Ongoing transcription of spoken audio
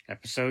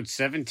Episode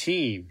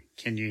 17.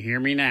 Can you hear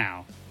me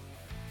now?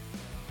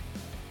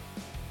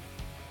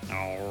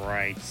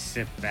 Alright,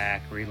 sit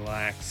back,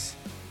 relax.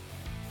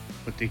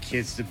 Put the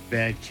kids to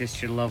bed, kiss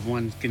your loved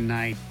ones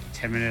goodnight.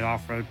 10-Minute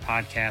Off-Road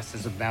Podcast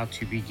is about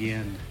to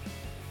begin.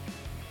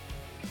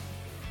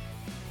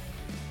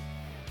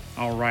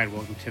 Alright,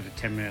 welcome to the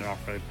 10-Minute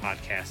Off-Road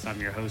Podcast.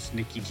 I'm your host,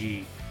 Nikki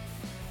G.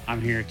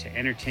 I'm here to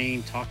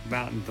entertain, talk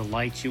about, and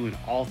delight you in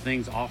all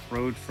things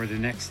off-road for the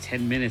next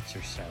 10 minutes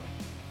or so.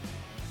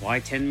 Why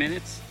 10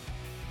 minutes?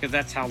 Because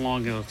that's how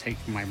long it'll take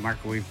for my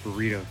microwave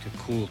burrito to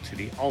cool to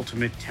the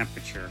ultimate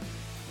temperature,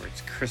 where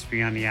it's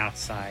crispy on the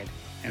outside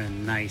and a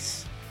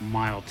nice,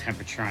 mild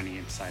temperature on the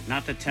inside.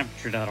 Not the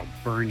temperature that'll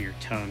burn your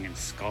tongue and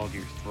scald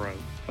your throat,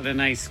 but a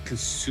nice,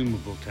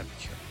 consumable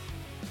temperature.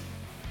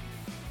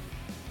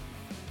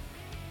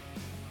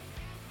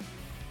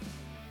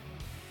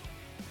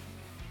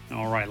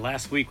 Alright,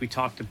 last week we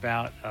talked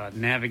about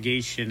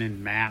navigation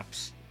and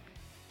maps,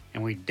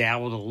 and we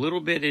dabbled a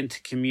little bit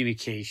into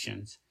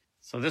communications.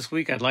 So this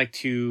week I'd like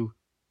to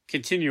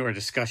continue our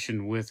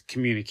discussion with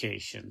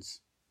communications.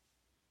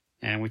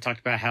 And we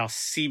talked about how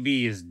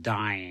CB is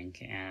dying,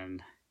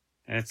 and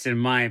that's, in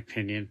my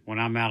opinion, when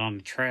I'm out on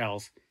the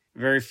trails,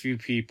 very few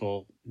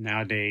people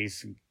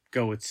nowadays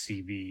go with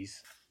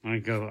CBs.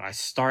 I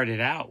started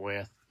out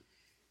with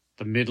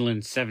the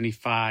Midland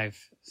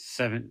 785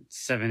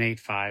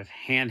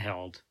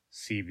 handheld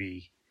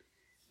CB,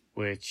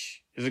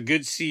 which is a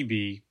good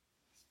CB,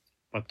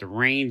 but the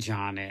range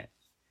on it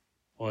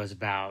was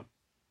about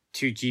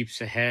 2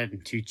 Jeeps ahead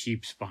and 2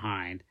 Jeeps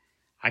behind.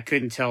 I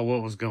couldn't tell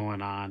what was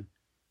going on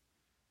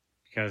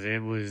because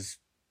it was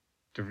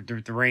the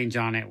range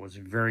on it was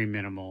very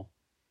minimal.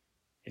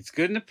 It's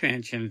good in a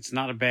pinch, and it's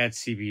not a bad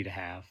CB to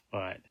have,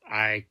 but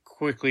I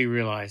quickly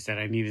realized that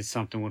I needed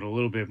something with a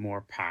little bit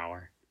more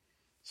power.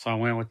 So I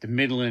went with the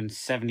Midland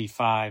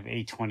 75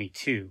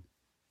 822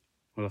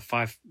 with a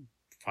 5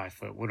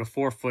 foot with a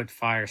 4 foot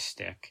fire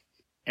stick,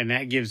 and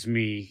that gives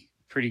me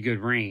pretty good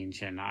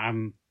range, and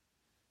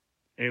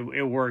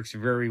it works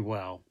very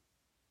well.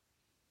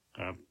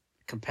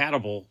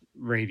 Compatible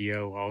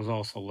radio I was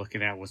also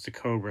looking at was the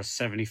Cobra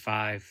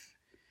 75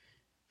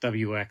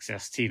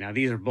 WXST. Now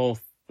these are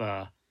both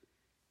I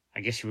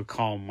guess you would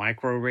call them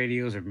micro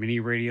radios or mini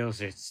radios.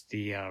 It's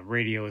the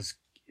radio is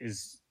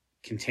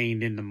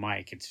contained in the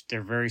mic.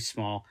 They're very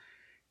small,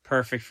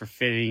 perfect for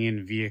fitting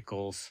in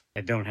vehicles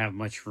that don't have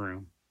much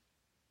room.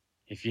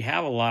 If you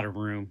have a lot of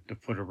room to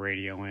put a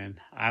radio in,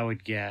 I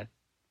would get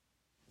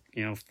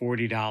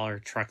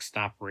 $40 truck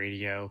stop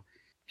radio.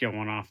 Get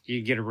one off.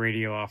 You get a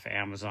radio off of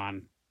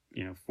Amazon,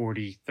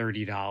 $40,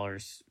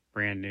 $30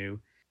 brand new.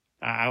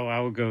 I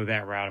would go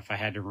that route if I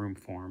had the room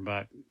for them.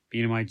 But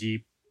being in my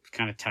Jeep, it's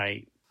kind of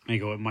tight. I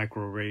go with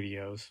micro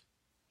radios.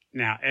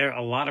 Now,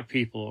 a lot of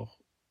people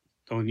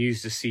don't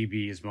use the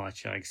CB as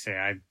much. Like I say,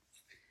 I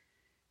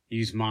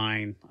use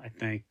mine, I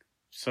think,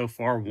 so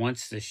far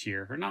once this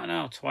year. Or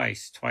no,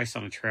 twice. Twice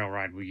on a trail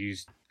ride we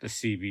used the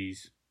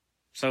CBs.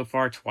 So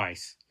far,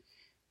 twice.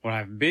 What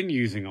I've been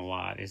using a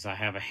lot is I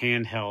have a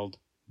handheld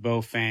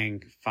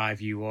Bofang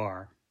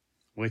 5UR,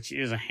 which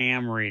is a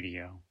ham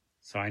radio.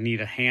 So I need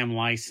a ham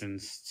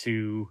license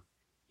to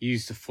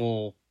use the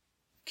full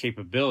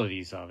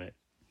capabilities of it.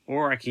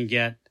 Or I can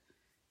get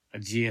a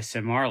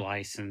GSMR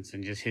license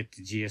and just hit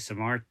the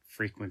GSMR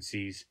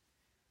frequencies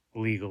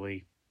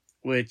legally,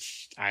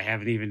 which I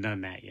haven't even done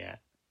that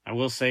yet. I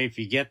will say if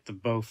you get the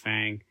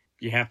Bofang,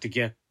 you have to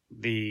get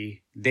the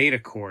data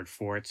cord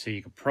for it so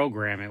you can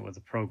program it with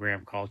a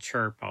program called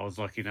Chirp. I was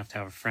lucky enough to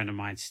have a friend of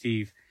mine,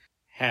 Steve,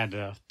 had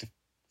the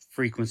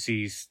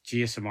frequencies,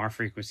 GSMR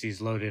frequencies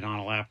loaded on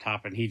a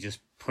laptop, and he just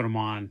put them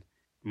on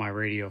my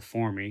radio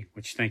for me,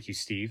 which thank you,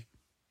 Steve.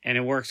 And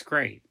it works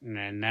great.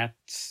 And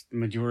that's the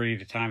majority of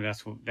the time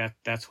that's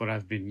what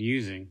I've been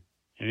using.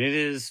 And it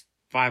is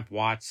 5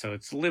 watts, so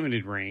it's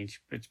limited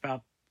range, but it's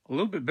about a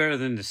little bit better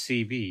than the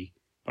CB.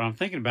 But I'm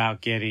thinking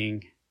about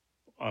getting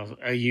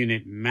a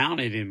unit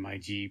mounted in my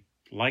Jeep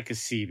like a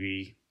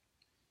CB,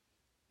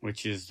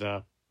 which is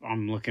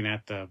I'm looking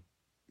at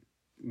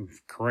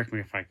correct me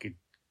if I could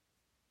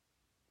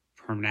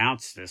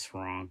pronounce this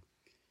wrong,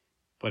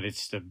 but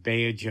it's the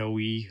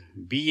Baojie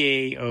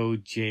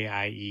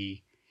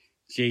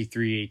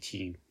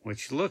J318,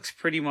 which looks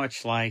pretty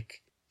much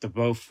like the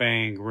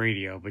Bofang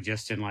radio, but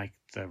just in like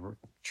the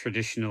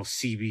traditional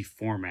CB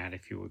format,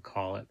 if you would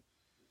call it.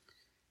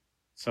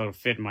 So it'll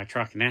fit in my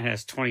truck, and that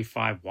has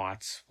 25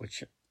 watts,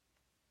 which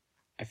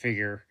I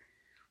figure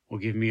will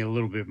give me a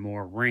little bit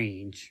more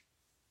range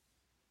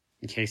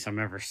in case I'm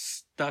ever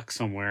stuck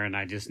somewhere and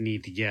I just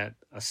need to get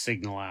a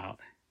signal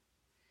out.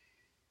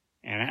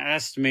 And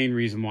that's the main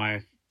reason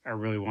why I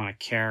really want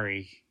to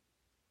carry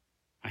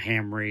a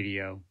ham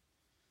radio,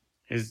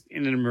 is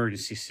in an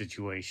emergency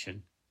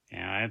situation.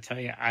 And I tell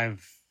you,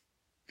 I've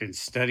been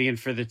studying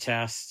for the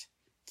test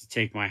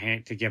to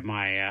get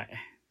my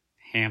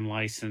ham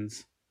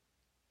license.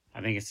 I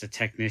think it's the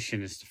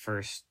technician is the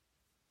first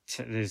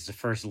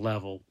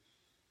level,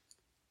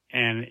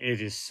 and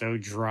it is so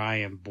dry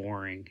and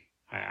boring.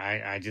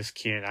 I just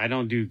can't. I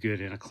don't do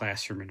good in a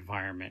classroom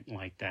environment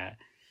like that.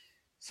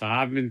 So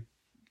I've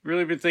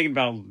really been thinking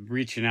about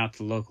reaching out to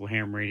the local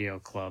ham radio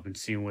club and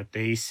seeing what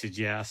they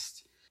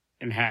suggest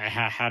and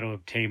how to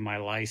obtain my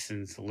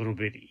license a little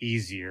bit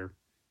easier.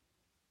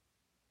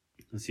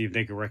 And see if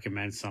they could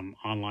recommend some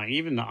online.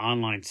 Even the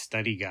online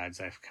study guides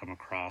I've come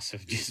across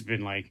have just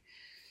been like,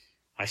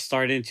 I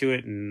start into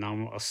it and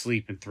I'm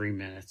asleep in 3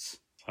 minutes.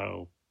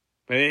 So,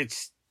 but it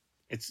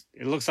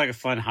looks like a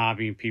fun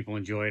hobby and people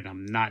enjoy it.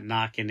 I'm not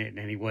knocking it in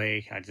any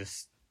way.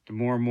 The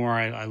more and more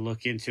I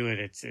look into it,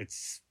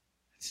 it's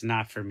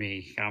not for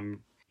me.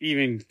 I'm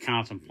even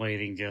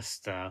contemplating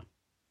just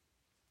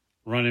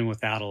running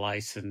without a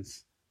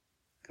license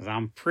because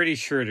I'm pretty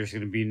sure there's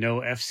going to be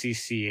no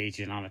FCC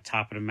agent on the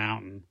top of the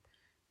mountain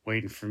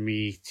waiting for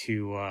me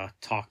to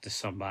talk to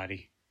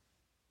somebody.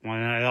 Well,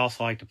 and I'd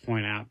also like to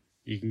point out,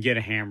 you can get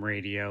a ham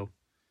radio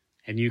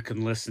and you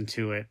can listen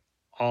to it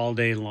all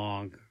day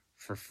long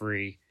for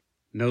free.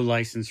 No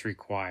license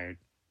required.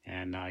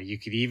 And you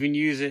could even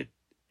use it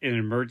in an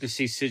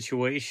emergency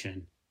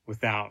situation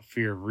without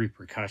fear of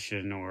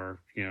repercussion or,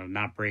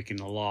 not breaking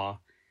the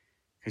law.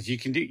 Because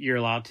you're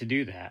allowed to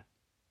do that.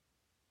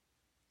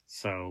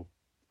 So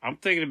I'm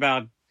thinking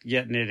about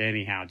getting it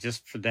anyhow,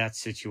 just for that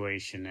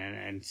situation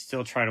and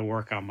still try to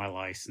work on my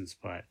license.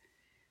 But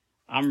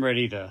I'm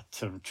ready to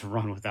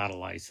run without a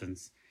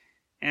license.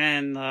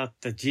 And the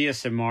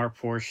GSMR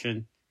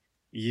portion,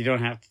 you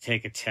don't have to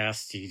take a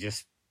test. You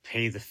just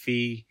pay the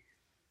fee.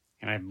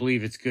 And I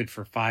believe it's good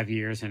for 5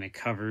 years and it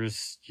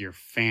covers your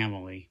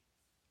family.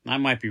 I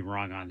might be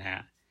wrong on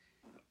that.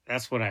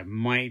 That's what I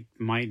might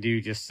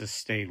do just to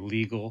stay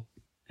legal.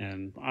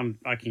 And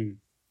I can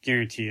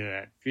guarantee you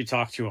that if you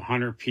talk to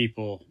 100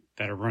 people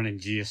that are running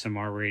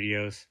GSMR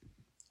radios,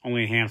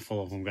 only a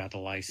handful of them got the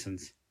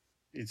license.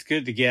 It's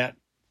good to get.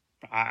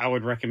 I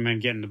would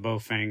recommend getting the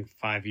Bofang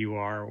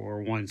 5UR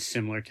or one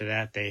similar to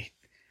that.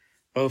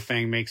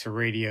 Bofang makes a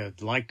radio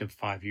like the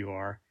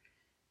 5UR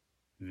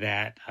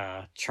that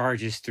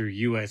charges through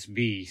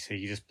USB. So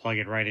you just plug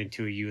it right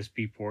into a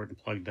USB port and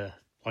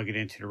plug it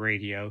into the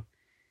radio.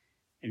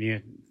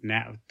 And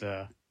now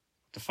the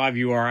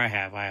 5UR I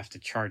have to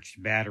charge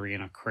the battery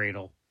in a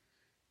cradle,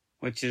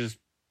 which is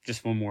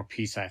just one more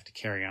piece I have to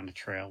carry on the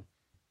trail.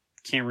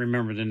 Can't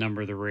remember the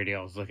number of the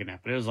radio I was looking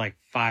at, but it was like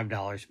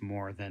 $5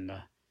 more than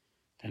the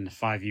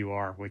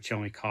 5UR, which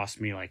only cost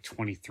me like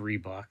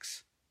 $23.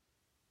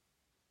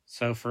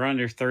 So for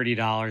under $30,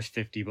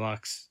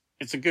 $50,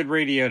 it's a good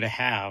radio to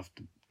have,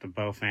 the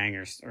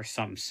Bofang or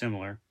something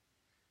similar.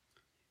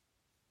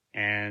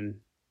 And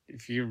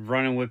if you're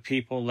running with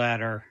people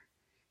that are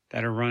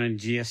running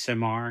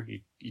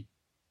GSMR, you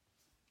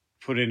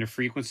put in a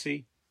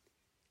frequency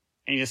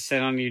and you just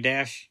set on your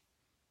dash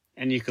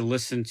and you can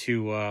listen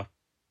to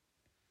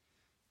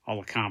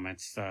all the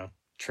comments.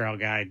 Trail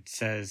guide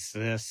says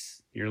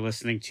this, you're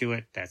listening to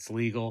it, that's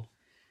legal.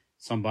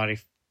 Somebody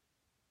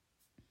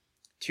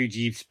 2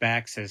 Jeeps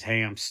back says,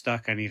 hey, I'm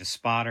stuck, I need a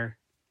spotter.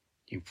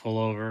 You pull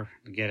over,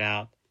 get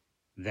out,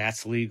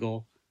 that's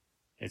legal.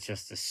 It's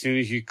just as soon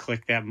as you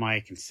click that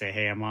mic and say,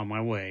 hey, I'm on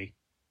my way,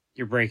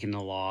 you're breaking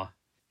the law.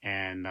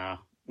 And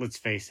let's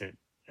face it,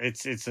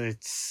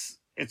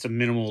 it's a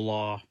minimal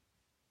law,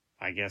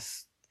 I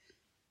guess,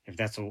 if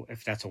that's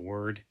a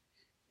word.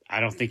 I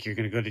don't think you're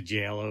going to go to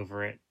jail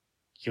over it.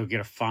 You'll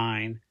get a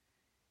fine,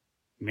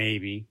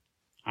 maybe.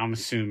 I'm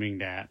assuming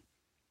that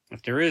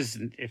if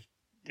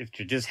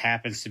there just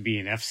happens to be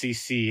an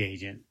FCC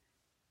agent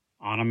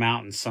on a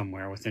mountain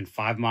somewhere within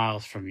 5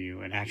 miles from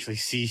you and actually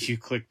sees you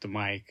click the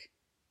mic,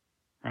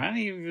 or I don't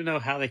even know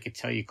how they could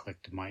tell you click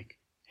the mic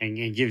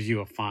and gives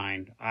you a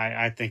fine,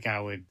 I think I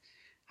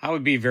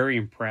would be very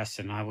impressed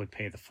and I would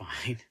pay the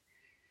fine.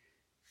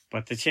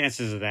 But the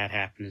chances of that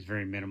happening is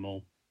very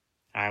minimal.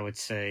 I would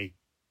say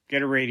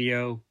get a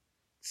radio,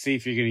 see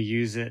if you're going to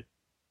use it,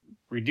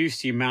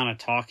 reduce the amount of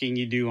talking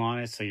you do on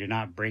it so you're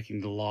not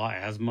breaking the law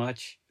as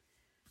much,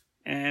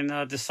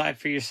 and decide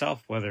for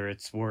yourself whether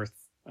it's worth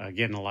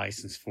getting a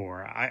license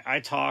for. I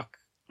talk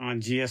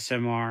on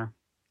GSMR.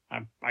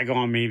 I go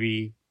on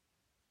maybe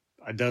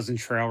a dozen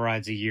trail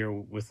rides a year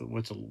with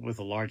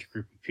a large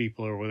group of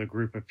people or with a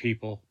group of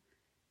people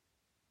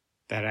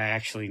that I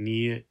actually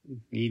need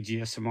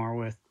GSMR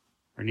with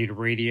or need a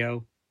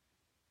radio.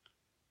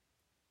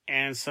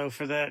 And so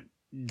for that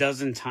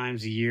dozen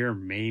times a year,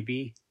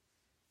 maybe,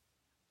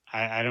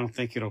 I don't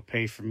think it'll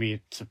pay for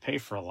me to pay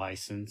for a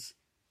license.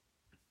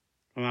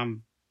 Well,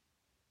 I'm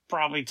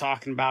probably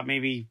talking about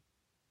maybe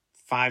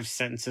 5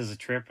 sentences a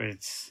trip.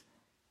 It's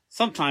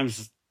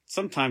sometimes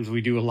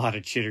we do a lot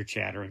of chitter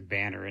chatter and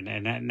banter,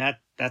 and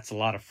that's a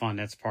lot of fun.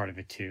 That's part of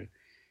it too.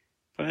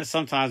 But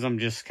sometimes I'm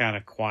just kind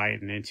of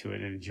quiet and into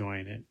it and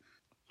enjoying it.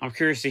 I'm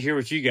curious to hear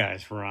what you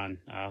guys run.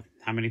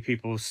 How many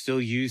people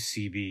still use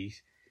CBs?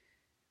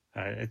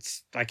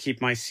 I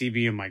keep my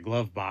CB in my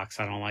glove box.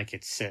 I don't like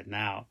it sitting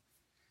out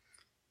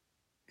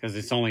because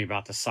it's only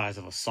about the size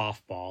of a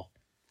softball.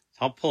 So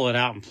I'll pull it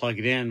out and plug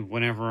it in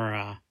whenever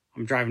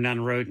I'm driving down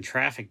the road and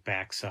traffic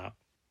backs up.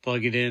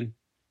 Plug it in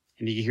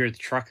and you can hear the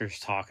truckers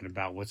talking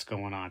about what's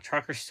going on.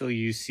 Truckers still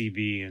use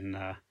CB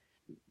and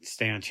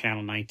stay on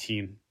channel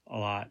 19 a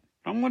lot.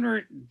 I'm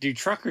wondering, do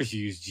truckers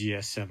use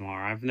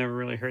GSMR? I've never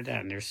really heard that.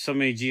 And there's so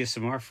many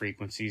GSMR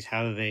frequencies.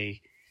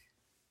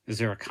 Is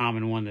there a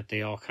common one that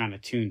they all kind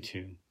of tune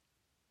to?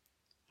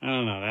 I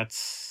don't know.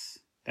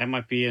 That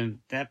might be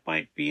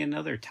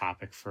another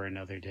topic for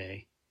another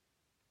day.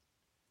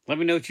 Let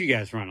me know what you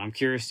guys run. I'm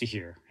curious to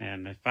hear.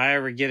 And if I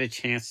ever get a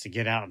chance to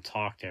get out and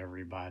talk to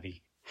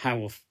everybody,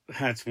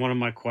 that's one of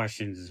my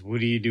questions is, what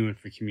are you doing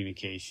for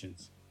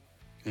communications?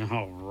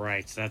 All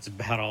right, so that's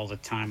about all the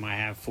time I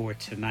have for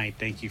tonight.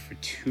 Thank you for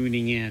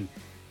tuning in.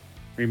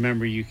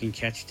 Remember, you can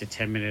catch the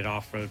 10-Minute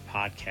Off-Road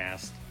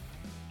Podcast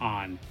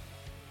on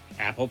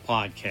Apple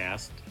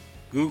Podcast,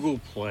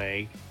 Google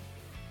Play,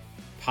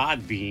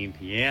 Podbean.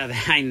 Yeah,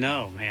 I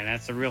know, man.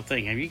 That's a real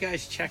thing. Have you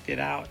guys checked it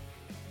out?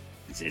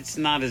 It's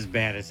not as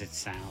bad as it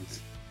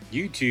sounds.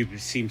 YouTube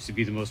seems to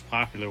be the most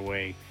popular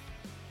way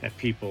that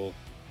people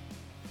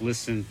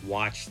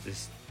watch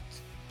this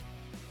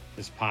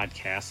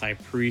podcast. I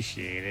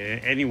appreciate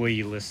it. Any way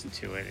you listen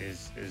to it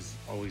is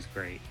always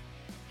great.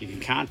 You can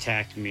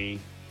contact me.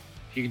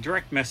 You can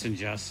direct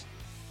message us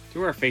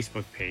through our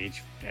Facebook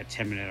page at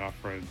 10 Minute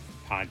Off-Road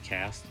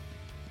Podcast.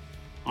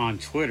 On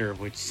Twitter,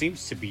 which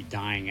seems to be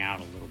dying out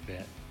a little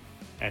bit,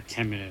 at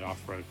 10 Minute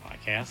Off-Road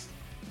Podcast.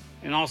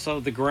 And also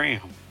the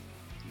Gram,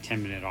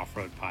 10 Minute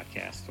Off-Road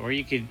Podcast. Or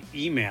you could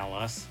email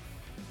us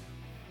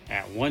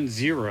at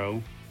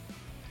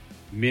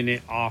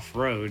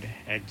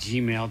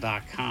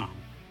 10minuteoffroad@gmail.com.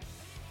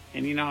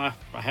 And I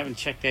haven't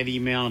checked that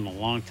email in a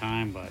long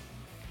time, but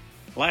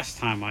last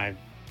time I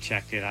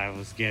checked it, I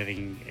was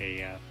getting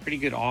a pretty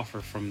good offer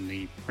from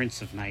the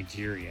Prince of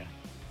Nigeria.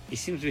 He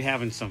seems to be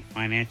having some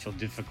financial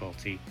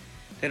difficulty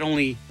that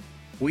only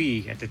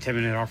we at the 10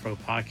 Minute Off-Road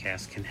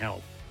Podcast can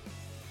help.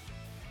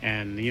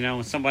 And,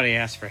 when somebody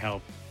asks for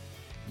help,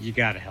 you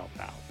got to help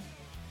out.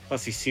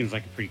 Plus, he seems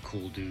like a pretty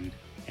cool dude.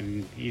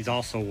 And he's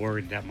also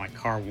worried that my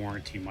car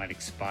warranty might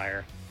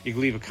expire. You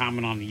can leave a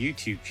comment on the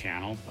YouTube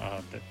channel.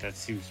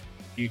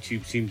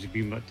 YouTube seems to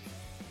be the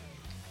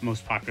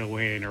most popular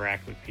way to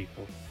interact with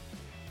people.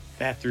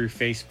 That through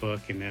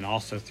Facebook, and then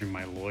also through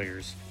my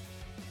lawyers.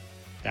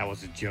 That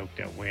was a joke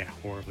that went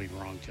horribly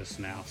wrong just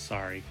now.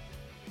 Sorry.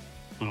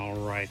 All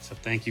right, so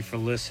thank you for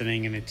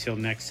listening, and until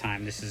next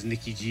time, this is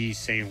Nikki G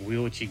saying,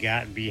 wheel what you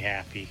got and be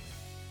happy.